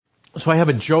So I have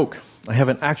a joke. I have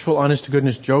an actual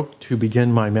honest-to-goodness joke to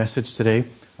begin my message today.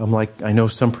 I know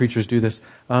some preachers do this.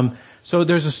 So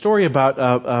there's a story about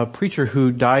a preacher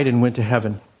who died and went to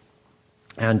heaven.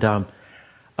 And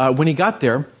when he got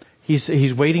there,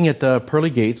 he's waiting at the pearly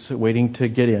gates, waiting to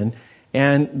get in.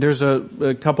 And there's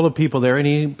a couple of people there, and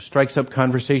he strikes up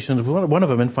conversations with one of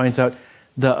them and finds out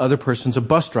the other person's a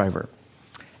bus driver.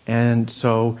 And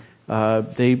so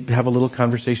they have a little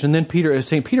conversation. And then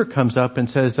St. Peter comes up and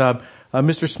says,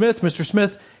 Mr.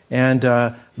 Smith. And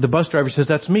the bus driver says,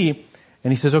 that's me.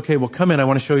 And he says, okay, well, come in. I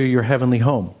want to show you your heavenly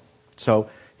home. So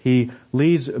he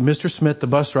leads Mr. Smith, the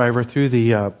bus driver, through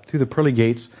the pearly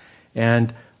gates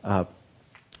and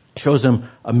shows him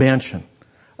a mansion.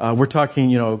 We're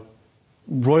talking,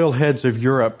 royal heads of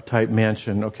Europe type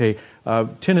mansion. Okay,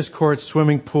 tennis courts,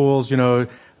 swimming pools,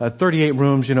 38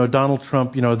 rooms, Donald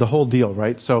Trump, the whole deal,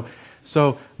 right? So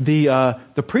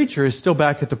the preacher is still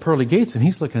back at the pearly gates, and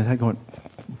he's looking at that going,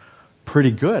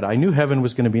 pretty good. I knew heaven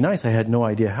was going to be nice. I had no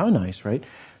idea how nice, right?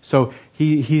 So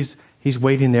he's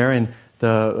waiting there, and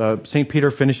the St.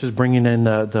 Peter finishes bringing in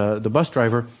the bus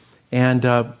driver,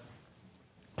 and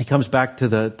he comes back to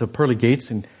the pearly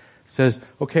gates and says,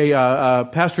 okay,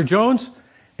 Pastor Jones,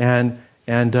 and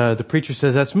the preacher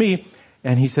says, that's me.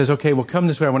 And he says, okay, well, come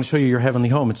this way. I want to show you your heavenly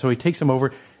home. And so he takes him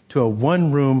over to a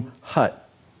one-room hut.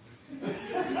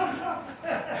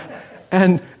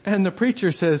 And the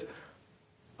preacher says,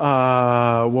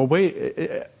 well,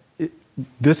 wait,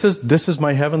 this is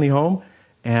my heavenly home?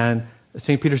 And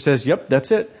St. Peter says, yep,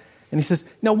 that's it. And he says,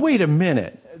 now wait a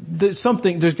minute. There's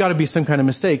got to be some kind of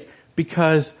mistake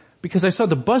because I saw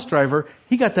the bus driver,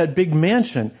 he got that big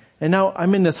mansion, and now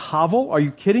I'm in this hovel? Are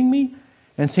you kidding me?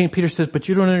 And St. Peter says, but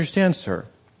you don't understand, sir.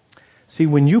 See,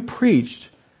 when you preached,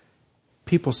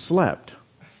 people slept.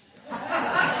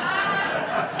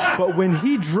 But when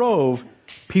he drove,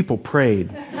 people prayed.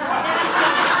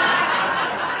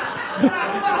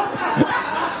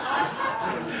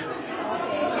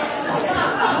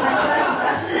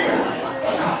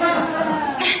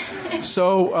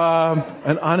 So,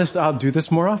 I'll do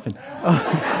this more often.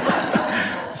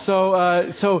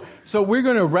 So we're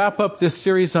going to wrap up this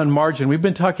series on margin. We've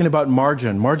been talking about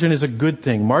margin. Margin is a good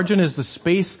thing. Margin is the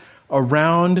space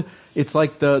around. It's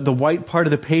like the white part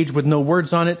of the page with no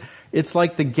words on it. It's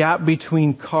like the gap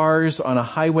between cars on a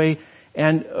highway.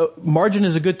 And margin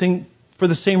is a good thing for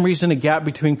the same reason a gap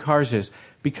between cars is.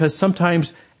 Because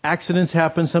sometimes accidents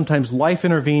happen, sometimes life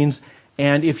intervenes,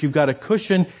 and if you've got a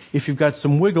cushion, if you've got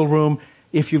some wiggle room,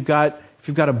 if you've got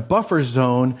a buffer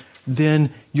zone,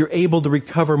 then you're able to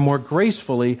recover more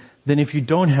gracefully than if you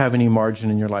don't have any margin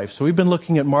in your life. So we've been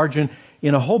looking at margin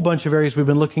in a whole bunch of areas. We've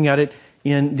been looking at it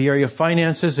in the area of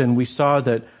finances, and we saw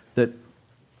that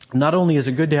not only is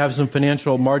it good to have some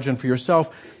financial margin for yourself,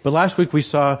 but last week we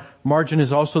saw margin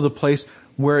is also the place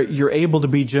where you're able to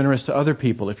be generous to other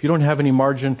people. If you don't have any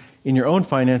margin in your own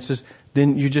finances,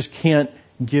 then you just can't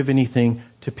give anything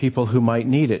to people who might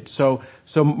need it. So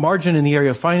margin in the area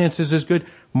of finances is good.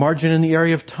 Margin in the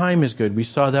area of time is good. We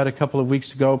saw that a couple of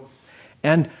weeks ago.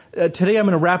 And today I'm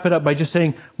going to wrap it up by just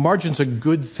saying margin's a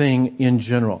good thing in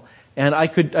general. And I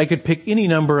could pick any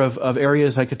number of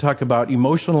areas. I could talk about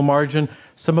emotional margin.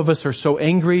 Some of us are so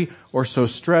angry or so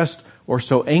stressed or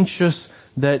so anxious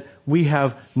that we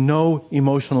have no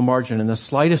emotional margin, and the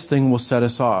slightest thing will set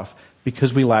us off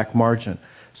because we lack margin.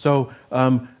 So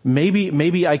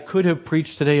maybe I could have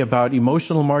preached today about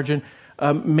emotional margin.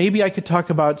 Maybe I could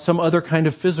talk about some other kind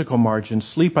of physical margin.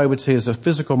 Sleep, I would say, is a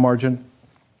physical margin.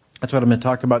 That's what I'm going to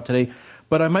talk about today.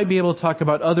 But I might be able to talk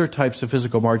about other types of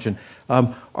physical margin.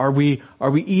 Are we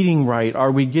eating right? Are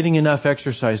we getting enough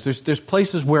exercise? There's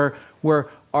places where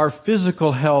our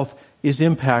physical health is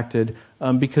impacted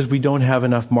because we don't have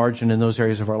enough margin in those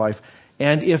areas of our life.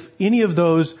 And if any of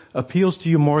those appeals to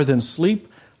you more than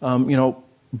sleep,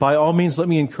 by all means, let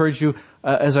me encourage you.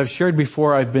 As I've shared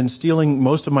before, I've been stealing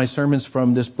most of my sermons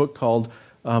from this book called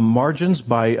Margins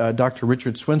by Dr.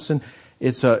 Richard Swenson.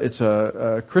 It's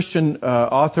a Christian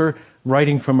author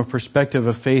writing from a perspective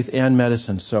of faith and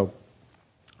medicine. So,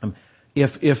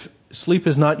 if sleep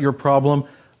is not your problem,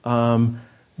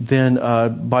 then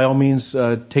by all means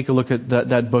take a look at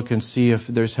that book and see if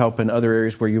there's help in other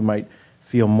areas where you might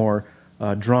feel more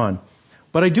drawn.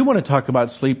 But I do want to talk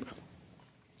about sleep.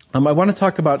 I want to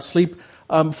talk about sleep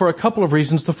for a couple of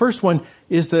reasons. The first one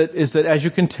is that as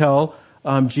you can tell,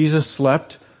 Jesus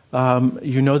slept.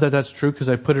 You know that's true because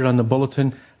I put it on the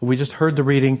bulletin. We just heard the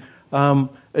reading.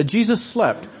 Jesus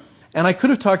slept. And I could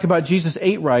have talked about Jesus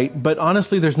ate right, but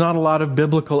honestly there's not a lot of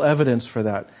biblical evidence for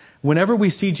that. Whenever we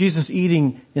see Jesus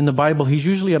eating in the Bible, he's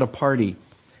usually at a party.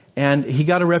 And he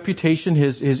got a reputation,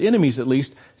 his enemies at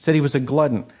least, said he was a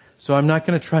glutton. So I'm not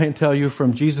going to try and tell you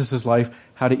from Jesus' life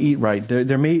how to eat right.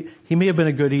 He may have been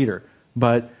a good eater,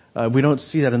 but we don't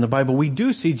see that in the Bible. We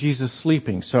do see Jesus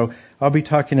sleeping. So I'll be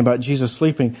talking about Jesus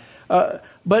sleeping.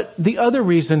 But the other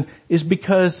reason is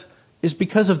because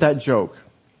of that joke.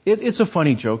 It's a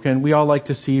funny joke, and we all like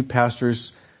to see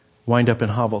pastors wind up in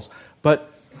hovels.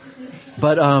 But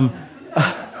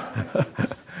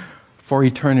for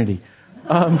eternity.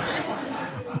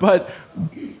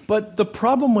 But the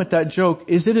problem with that joke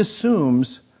is it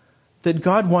assumes that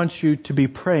God wants you to be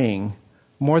praying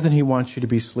more than He wants you to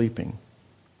be sleeping.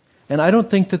 And I don't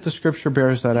think that the Scripture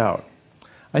bears that out.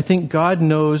 I think God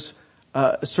knows,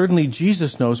 certainly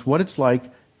Jesus knows what it's like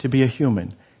to be a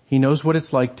human. He knows what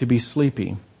it's like to be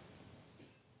sleepy.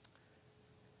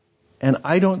 And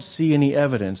I don't see any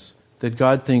evidence that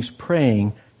God thinks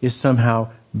praying is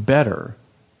somehow better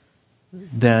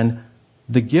than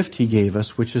the gift He gave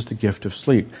us, which is the gift of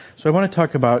sleep. So I want to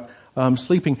talk about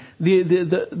sleeping.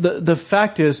 The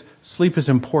fact is, sleep is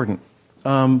important.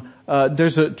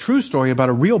 There's a true story about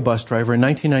a real bus driver. In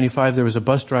 1995, there was a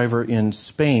bus driver in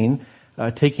Spain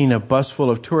taking a bus full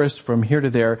of tourists from here to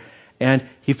there, and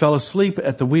he fell asleep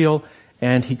at the wheel,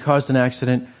 and he caused an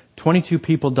accident. 22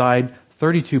 people died.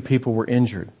 32 people were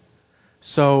injured.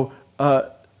 So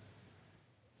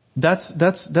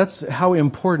that's how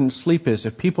important sleep is.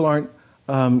 If people aren't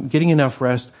getting enough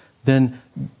rest, then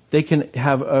they can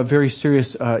have a very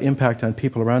serious impact on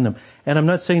people around them. And I'm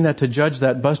not saying that to judge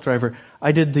that bus driver.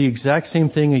 I did the exact same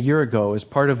thing a year ago as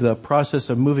part of the process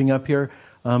of moving up here.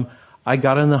 I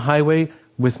got on the highway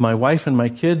with my wife and my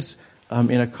kids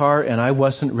in a car, and I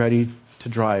wasn't ready to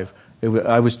drive.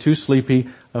 I was too sleepy.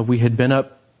 We had been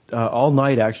up all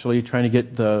night, actually, trying to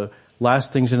get the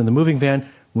last things into the moving van.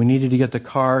 We needed to get the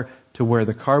car to where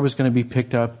the car was going to be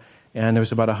picked up, and there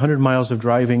was about 100 miles of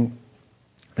driving,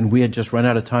 and we had just run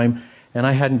out of time, and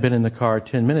I hadn't been in the car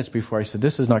 10 minutes before I said,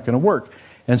 this is not going to work.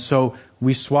 And so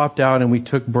we swapped out and we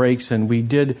took breaks, and we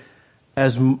did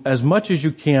as much as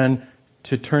you can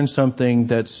to turn something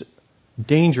that's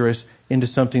dangerous into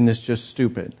something that's just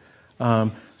stupid.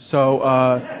 We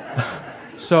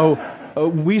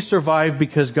survived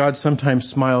because God sometimes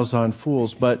smiles on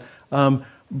fools, but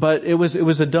it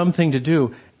was a dumb thing to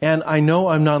do. And I know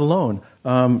I'm not alone.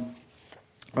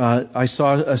 I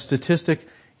saw a statistic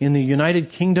in the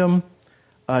United Kingdom,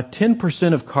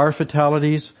 10% of car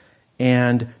fatalities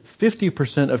and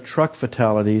 50% of truck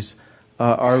fatalities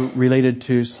are related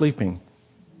to sleeping.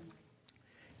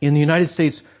 In the United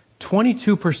States,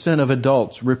 22% of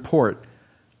adults report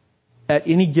at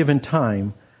any given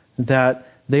time that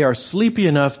they are sleepy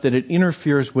enough that it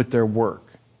interferes with their work.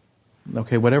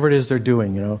 Okay, whatever it is they're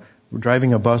doing,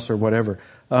 driving a bus or whatever,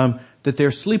 that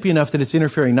they're sleepy enough that it's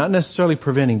interfering, not necessarily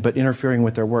preventing, but interfering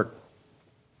with their work.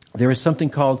 There is something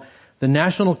called the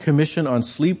National Commission on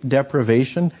Sleep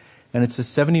Deprivation, and it says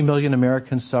 70 million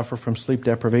Americans suffer from sleep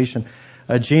deprivation.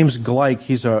 James Gleick,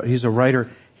 he's a writer,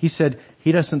 he said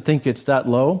he doesn't think it's that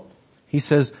low. He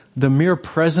says the mere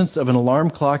presence of an alarm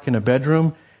clock in a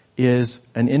bedroom is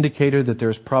an indicator that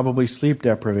there's probably sleep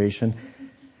deprivation.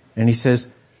 And he says,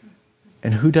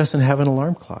 and who doesn't have an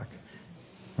alarm clock?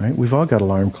 Right? We've all got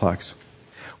alarm clocks.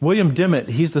 William Dimmitt,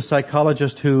 he's the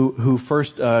psychologist who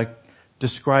first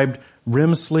described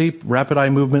REM sleep, rapid eye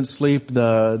movement sleep,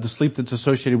 the sleep that's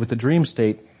associated with the dream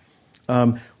state.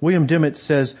 William Dimmitt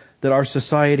says that our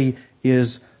society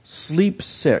is sleep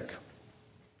sick.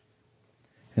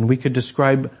 And we could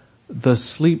describe the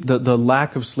sleep, the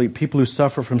lack of sleep, people who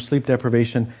suffer from sleep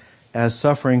deprivation as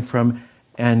suffering from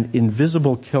an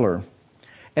invisible killer.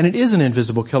 And it is an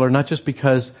invisible killer, not just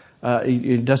because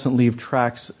it doesn't leave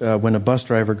tracks when a bus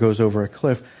driver goes over a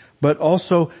cliff, but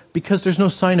also because there's no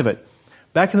sign of it.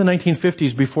 Back in the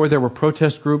 1950s, before there were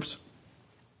protest groups,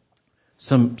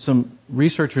 some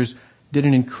researchers did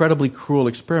an incredibly cruel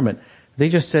experiment. They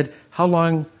just said, how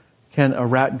long can a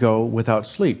rat go without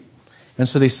sleep? And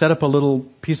so they set up a little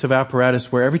piece of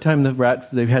apparatus where every time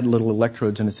they had little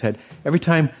electrodes in its head, every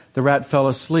time the rat fell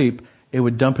asleep, it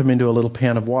would dump him into a little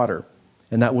pan of water,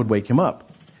 and that would wake him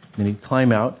up. Then he'd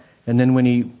climb out, and then when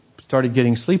he started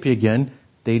getting sleepy again,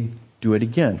 they'd do it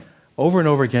again, over and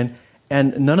over again,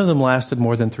 and none of them lasted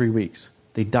more than 3 weeks.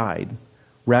 They died.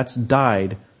 Rats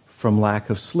died from lack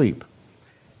of sleep.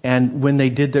 And when they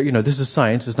did their, this is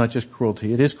science, it's not just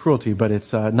cruelty. It is cruelty, but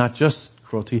it's not just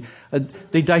cruelty.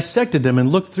 They dissected them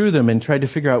and looked through them and tried to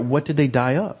figure out what did they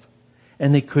die of.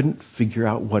 And they couldn't figure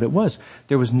out what it was.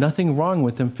 There was nothing wrong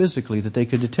with them physically that they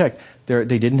could detect. They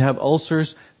didn't have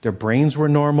ulcers. Their brains were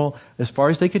normal. As far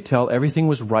as they could tell, everything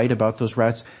was right about those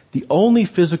rats. The only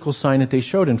physical sign that they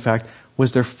showed, in fact,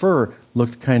 was their fur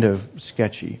looked kind of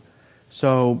sketchy.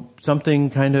 So something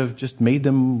kind of just made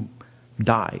them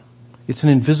die. It's an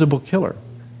invisible killer.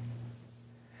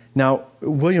 Now,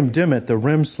 William Dimmitt, the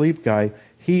REM sleep guy,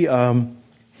 he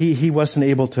wasn't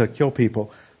able to kill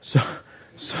people.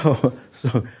 So,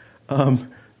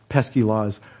 pesky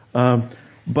laws.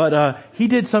 But he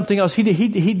did something else.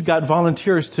 He got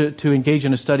volunteers to engage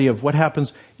in a study of what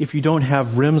happens if you don't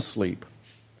have REM sleep.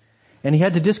 And he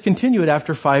had to discontinue it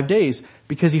after 5 days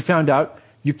because he found out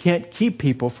you can't keep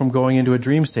people from going into a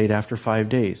dream state after 5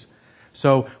 days.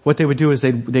 So what they would do is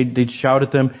they'd shout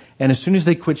at them, and as soon as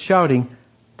they quit shouting,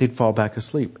 they'd fall back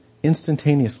asleep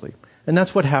instantaneously. And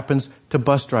that's what happens to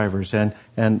bus drivers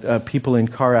and people in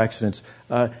car accidents.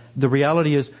 The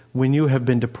reality is, when you have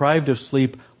been deprived of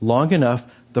sleep long enough,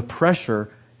 the pressure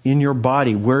in your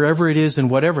body, wherever it is and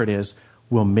whatever it is,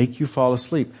 will make you fall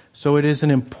asleep. So it is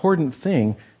an important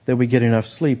thing that we get enough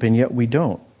sleep, and yet we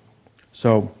don't.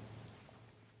 So,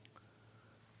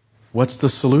 what's the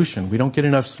solution? We don't get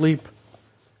enough sleep.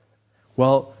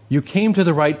 Well, you came to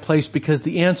the right place, because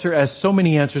the answer, as so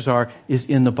many answers are, is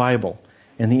in the Bible.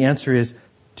 And the answer is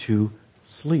to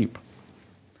sleep.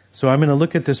 So I'm going to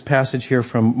look at this passage here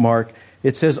from Mark.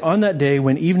 It says, "On that day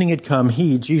when evening had come,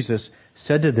 he, Jesus,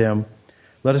 said to them,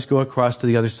 'Let us go across to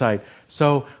the other side.'"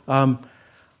 So,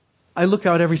 I look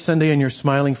out every Sunday in your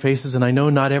smiling faces, and I know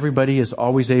not everybody is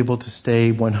always able to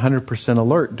stay 100%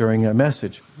 alert during a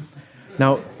message.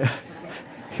 Now,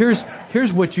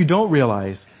 here's what you don't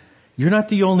realize. You're not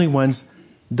the only ones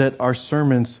that our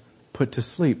sermons put to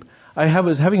sleep. I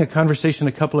was having a conversation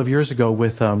a couple of years ago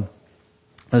with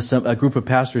a group of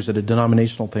pastors at a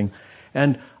denominational thing,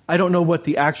 and I don't know what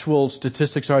the actual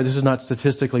statistics are. This is not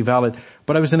statistically valid,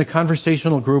 but I was in a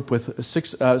conversational group with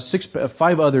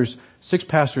five others, 6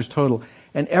 pastors total,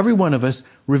 and every one of us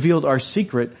revealed our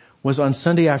secret was on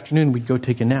Sunday afternoon we'd go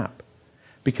take a nap.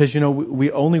 Because, we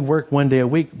only work 1 day a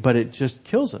week, but it just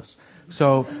kills us.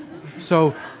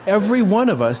 So every one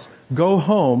of us go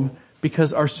home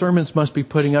because our sermons must be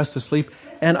putting us to sleep.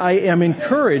 And I am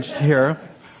encouraged here.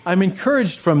 I'm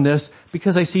encouraged from this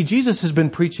because I see Jesus has been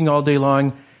preaching all day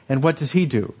long. And what does he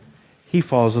do? He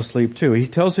falls asleep too. He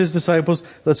tells his disciples,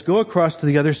 "Let's go across to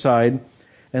the other side."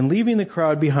 And leaving the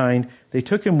crowd behind, they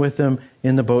took him with them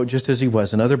in the boat just as he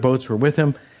was. And other boats were with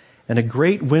him. And a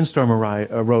great windstorm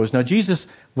arose. Now Jesus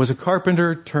was a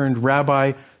carpenter turned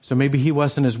rabbi, so maybe he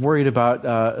wasn't as worried about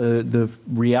the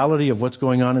reality of what's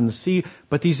going on in the sea.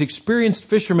 But these experienced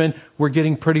fishermen were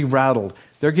getting pretty rattled.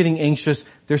 They're getting anxious.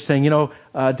 They're saying,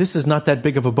 this is not that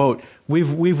big of a boat.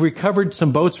 We've recovered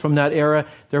some boats from that era.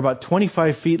 They're about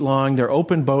 25 feet long. They're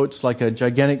open boats, like a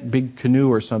gigantic big canoe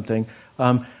or something.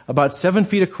 About 7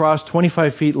 feet across,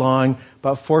 25 feet long,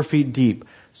 about 4 feet deep.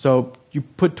 So you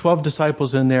put 12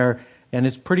 disciples in there, and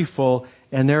it's pretty full,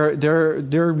 and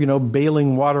they're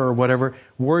bailing water or whatever,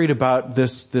 worried about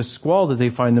this squall that they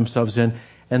find themselves in.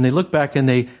 And they look back and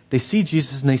they see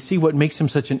Jesus, and they see what makes him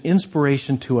such an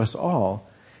inspiration to us all.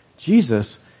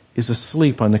 Jesus is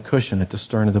asleep on the cushion at the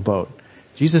stern of the boat.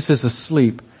 Jesus is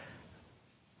asleep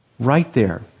right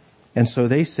there. And so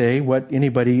they say what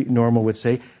anybody normal would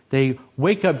say. They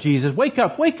wake up Jesus. Wake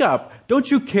up, wake up. Don't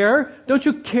you care? Don't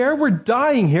you care? We're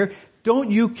dying here.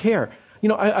 Don't you care?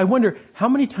 I wonder how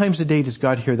many times a day does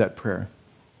God hear that prayer?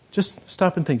 Just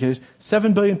stop and think. There's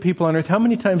 7 billion people on earth. How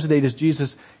many times a day does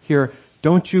Jesus hear,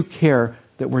 "Don't you care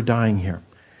that we're dying here"?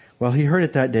 Well, he heard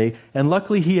it that day, and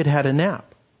luckily he had a nap.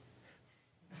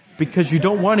 Because you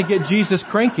don't want to get Jesus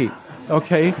cranky,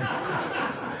 okay?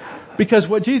 Because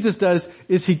what Jesus does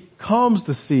is he calms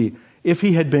the sea. If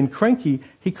he had been cranky,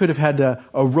 he could have had a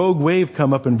rogue wave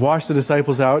come up and wash the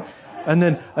disciples out, and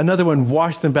then another one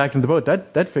wash them back into the boat.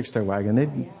 That fixed their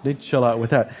wagon. They'd chill out with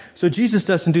that. So Jesus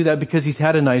doesn't do that because he's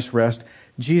had a nice rest.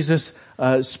 Jesus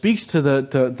speaks to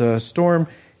the storm.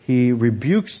 He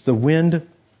rebukes the wind,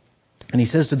 and he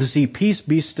says to the sea, "Peace,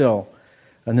 be still."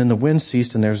 And then the wind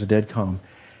ceased, and there's a dead calm.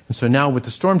 And so now with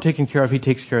the storm taken care of, he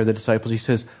takes care of the disciples. He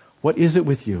says, "What is it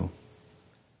with you?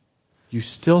 You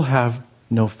still have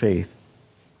no faith.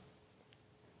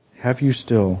 Have you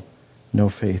still no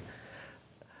faith?"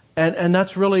 And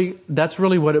that's really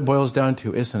what it boils down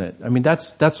to, isn't it? I mean,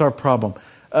 that's our problem.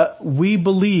 We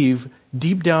believe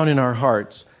deep down in our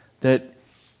hearts that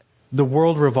the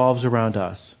world revolves around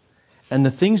us. And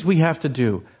the things we have to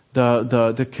do,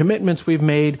 the commitments we've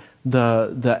made,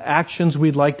 the actions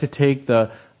we'd like to take,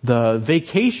 the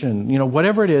vacation,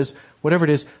 whatever it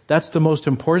is, that's the most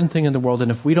important thing in the world.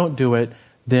 And if we don't do it,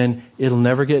 then it'll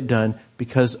never get done,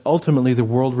 because ultimately the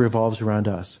world revolves around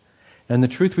us. And the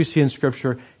truth we see in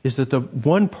Scripture is that the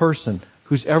one person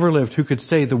who's ever lived who could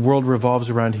say the world revolves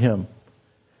around him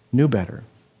knew better.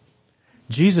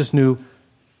 Jesus knew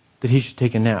that he should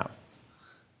take a nap.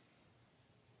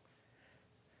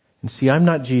 And see, I'm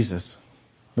not Jesus.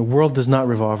 The world does not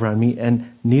revolve around me,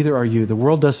 and neither are you. The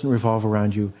world doesn't revolve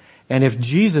around you. And if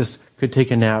Jesus could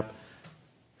take a nap,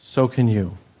 so can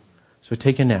you. So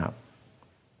take a nap.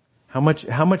 How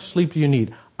much sleep do you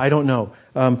need? I don't know.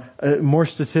 More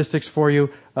statistics for you.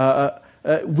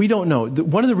 We don't know.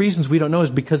 One of the reasons we don't know is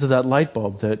because of that light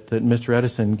bulb that Mr.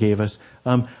 Edison gave us.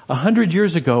 100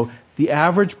 years ago, the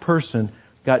average person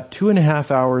got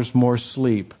 2.5 hours more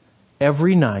sleep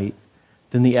every night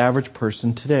than the average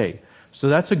person today. So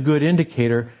that's a good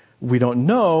indicator. We don't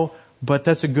know, but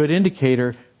that's a good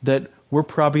indicator that we're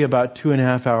probably about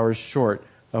 2.5 hours short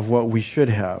of what we should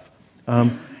have.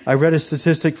 I read a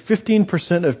statistic,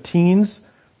 15% of teens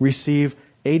receive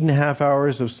 8.5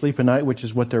 hours of sleep a night, which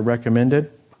is what they're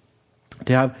recommended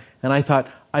to have. And I thought,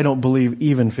 I don't believe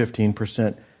even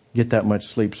 15% get that much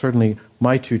sleep. Certainly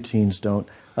my 2 teens don't.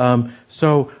 How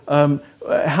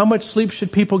much sleep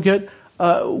should people get?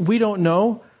 We don't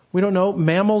know. We don't know.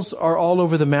 Mammals are all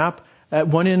over the map. At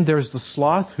one end, there's the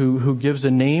sloth who gives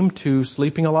a name to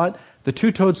sleeping a lot. The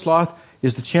two-toed sloth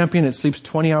is the champion. It sleeps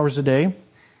 20 hours a day.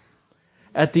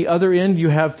 At the other end, you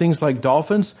have things like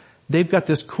dolphins. They've got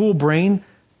this cool brain.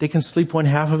 They can sleep one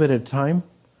half of it at a time.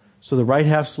 So the right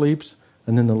half sleeps,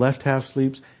 and then the left half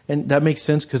sleeps. And that makes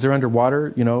sense because they're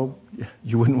underwater. You know,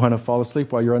 you wouldn't want to fall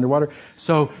asleep while you're underwater.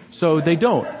 So they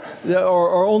don't.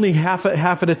 Or only half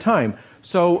at a time.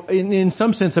 So in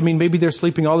some sense, I mean, maybe they're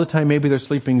sleeping all the time. Maybe they're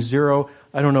sleeping zero.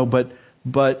 I don't know.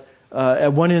 But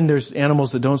at one end, there's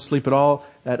animals that don't sleep at all.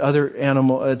 At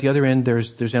the other end,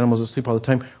 there's animals that sleep all the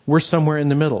time. We're somewhere in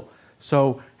the middle.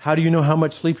 So how do you know how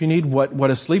much sleep you need?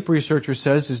 What a sleep researcher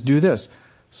says is do this.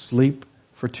 Sleep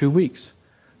for 2 weeks.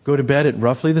 Go to bed at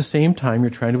roughly the same time.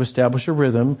 You're trying to establish a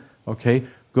rhythm. Okay.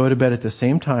 Go to bed at the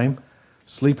same time.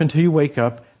 Sleep until you wake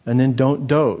up, and then don't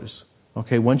doze.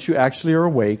 Okay. Once you actually are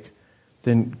awake,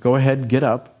 then go ahead, get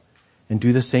up, and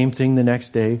do the same thing the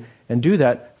next day, and do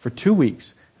that for 2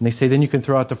 weeks. And they say then you can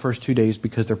throw out the first 2 days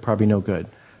because they're probably no good,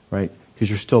 right? Because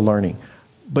you're still learning.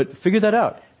 But figure that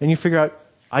out. And you figure out,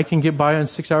 I can get by on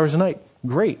 6 hours a night.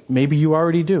 Great. Maybe you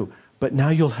already do. But now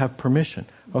you'll have permission.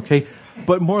 Okay?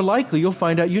 But more likely you'll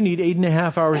find out you need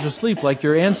 8.5 hours of sleep like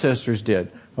your ancestors did.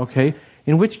 Okay?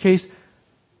 In which case,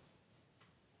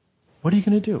 what are you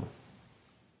going to do?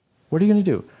 What are you going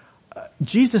to do?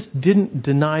 Jesus didn't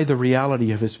deny the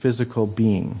reality of his physical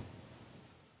being.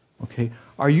 Okay?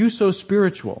 Are you so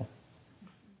spiritual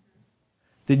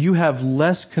that you have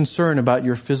less concern about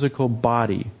your physical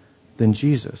body than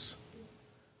Jesus,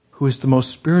 who is the most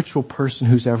spiritual person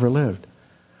who's ever lived?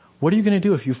 What are you going to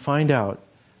do if you find out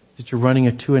that you're running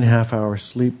a 2.5 hour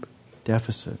sleep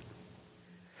deficit?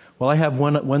 Well, I have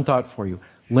one thought for you.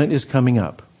 Lent is coming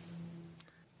up.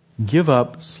 Give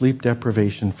up sleep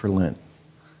deprivation for Lent.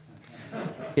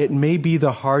 It may be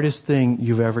the hardest thing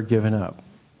you've ever given up,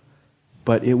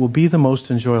 but it will be the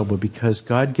most enjoyable because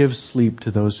God gives sleep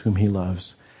to those whom he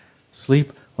loves.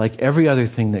 Sleep, like every other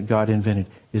thing that God invented,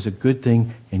 is a good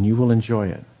thing and you will enjoy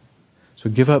it. So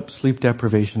give up sleep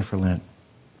deprivation for Lent.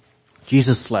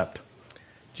 Jesus slept.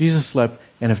 Jesus slept,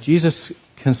 and if Jesus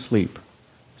can sleep,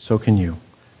 so can you.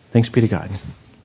 Thanks be to God.